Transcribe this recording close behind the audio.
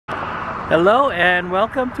Hello and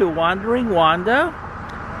welcome to Wandering WandA.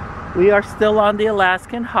 We are still on the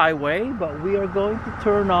Alaskan highway, but we are going to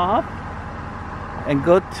turn off and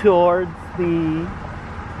go towards the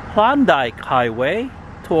Klondike Highway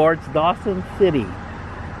towards Dawson City.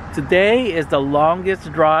 Today is the longest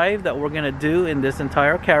drive that we're going to do in this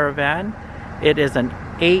entire caravan. It is an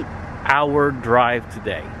 8-hour drive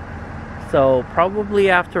today. So probably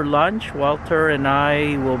after lunch, Walter and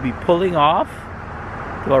I will be pulling off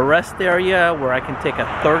to a rest area where I can take a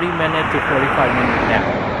 30-minute to 45-minute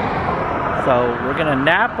nap. So we're gonna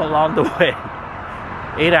nap along the way.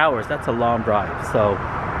 8 hours, that's a long drive. So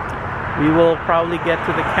we will probably get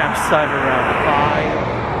to the campsite around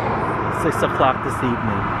 5, 6 o'clock this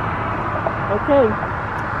evening. Okay,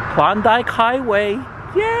 Klondike Highway,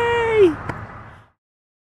 yay!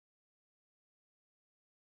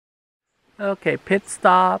 Okay, pit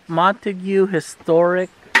stop, Montague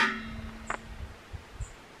Historic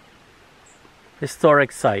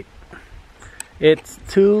site. It's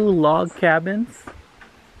 2 log cabins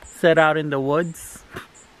set out in the woods.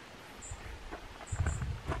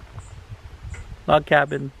 Log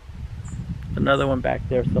cabin, another one back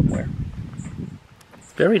there somewhere.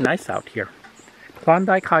 It's very nice out here.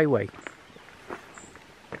 Klondike Highway.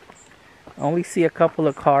 Only see a couple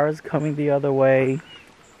of cars coming the other way.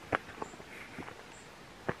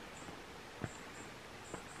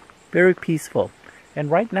 Very peaceful. And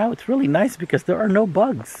right now it's really nice because there are no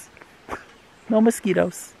bugs. No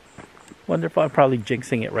mosquitoes. Wonderful. I'm probably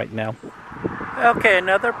jinxing it right now. Okay,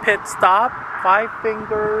 another pit stop. 5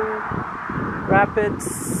 Finger Rapids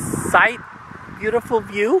site. Beautiful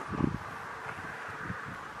view.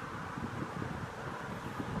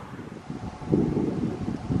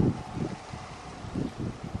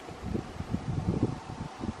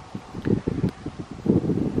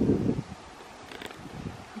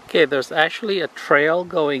 Okay, there's actually a trail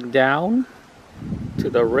going down to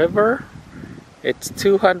the river. It's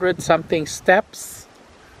 200 something steps.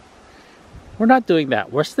 We're not doing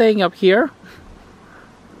that. We're staying up here,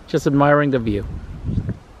 just admiring the view.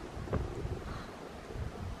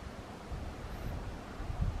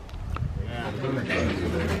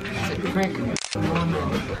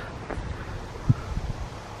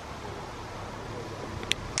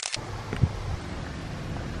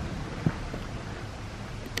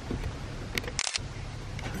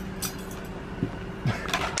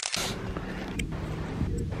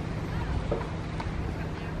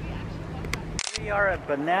 We are at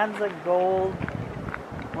Bonanza Gold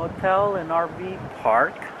Hotel and RV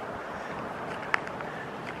Park.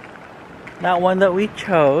 Not one that we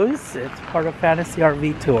chose. It's part of Fantasy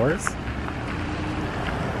RV Tours.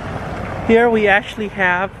 Here we actually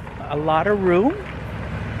have a lot of room.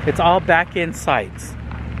 It's all back-in sites.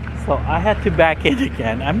 So I had to back in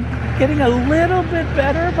again. I'm getting a little bit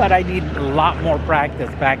better, but I need a lot more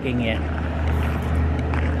practice backing in.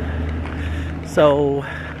 So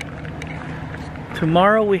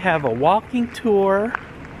tomorrow we have a walking tour,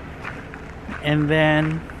 and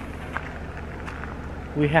then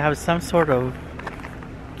we have some sort of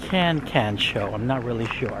can show. I'm not really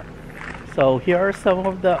sure. So here are some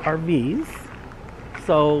of the RVs.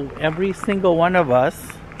 So every single one of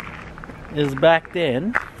us is backed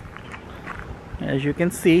in. As you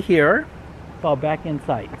can see here, it's all back in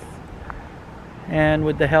sites. And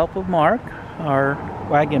with the help of Mark, our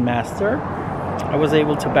wagon master, I was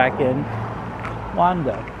able to back in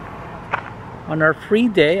WandA. On our free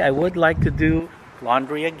day, I would like to do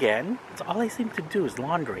laundry again. It's all I seem to do is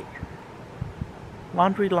laundry.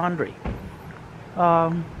 Laundry.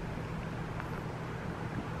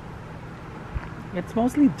 It's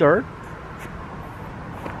mostly dirt.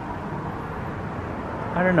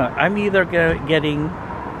 I don't know. I'm either getting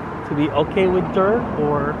to be okay with dirt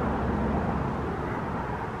or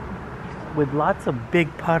with lots of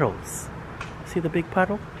big puddles. See the big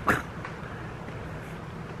puddle?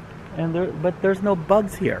 But there's no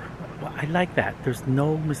bugs here. Well, I like that. There's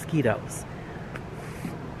no mosquitoes.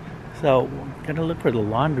 So I'm gonna look for the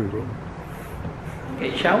laundry room.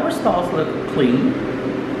 Okay, shower stalls look clean.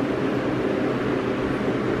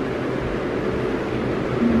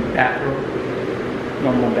 Bathroom,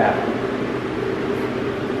 normal bathroom.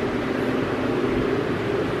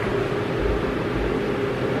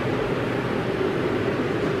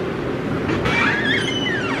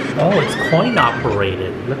 Oh, it's coin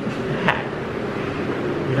operated. Look at that.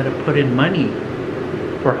 You gotta put in money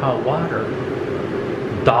for hot water.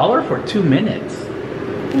 $1 for 2 minutes.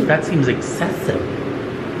 Ooh, that seems excessive.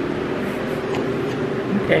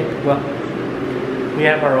 Okay, well, we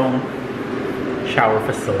have our own shower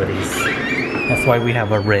facilities. That's why we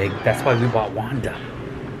have a rig. That's why we bought WandA.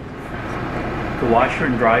 The washer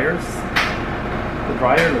and dryers The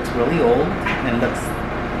dryer looks really old and looks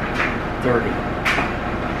dirty.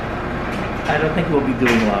 I don't think we'll be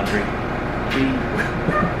doing laundry. We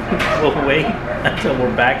will wait until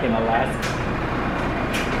we're back in Alaska.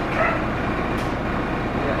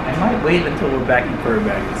 Yeah, I might wait until we're back in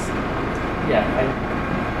Fairbanks. Yeah,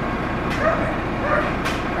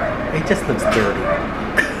 it just looks dirty.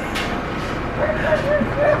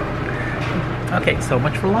 Okay, so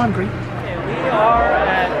much for laundry. Okay, we are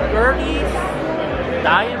at Gertie's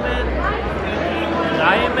Diamond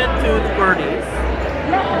Tooth Gertie's.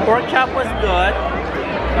 Pork chop was good.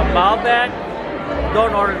 The Malbec,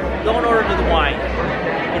 don't order the wine.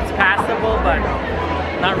 It's passable, but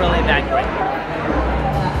not really that great.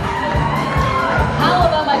 How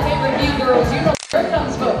about my favorite view, girls? You know where it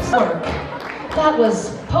comes, folks. That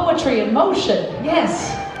was poetry in motion.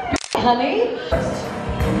 Yes, honey.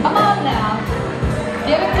 Come on now,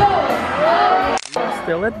 get it going. We're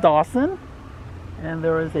still at Dawson, and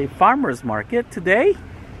there is a farmer's market today.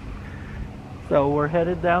 So we're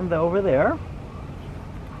headed down over there.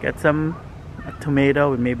 Get a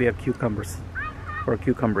tomato and maybe a cucumber for a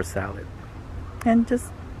cucumber salad, and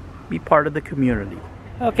just be part of the community.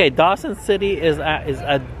 Okay, Dawson City is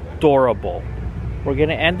adorable. We're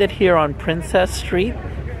gonna end it here on Princess Street.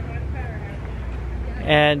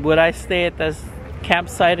 And would I stay at this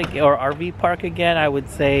campsite or RV park again? I would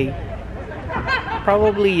say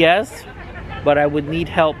probably yes, but I would need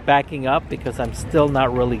help backing up because I'm still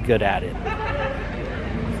not really good at it.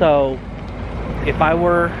 So if I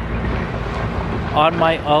were on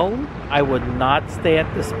my own, I would not stay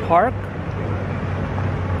at this park,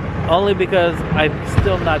 only because I'm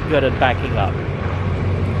still not good at backing up.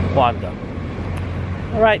 WandA.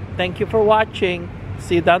 Alright, thank you for watching.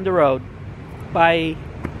 See you down the road. Bye.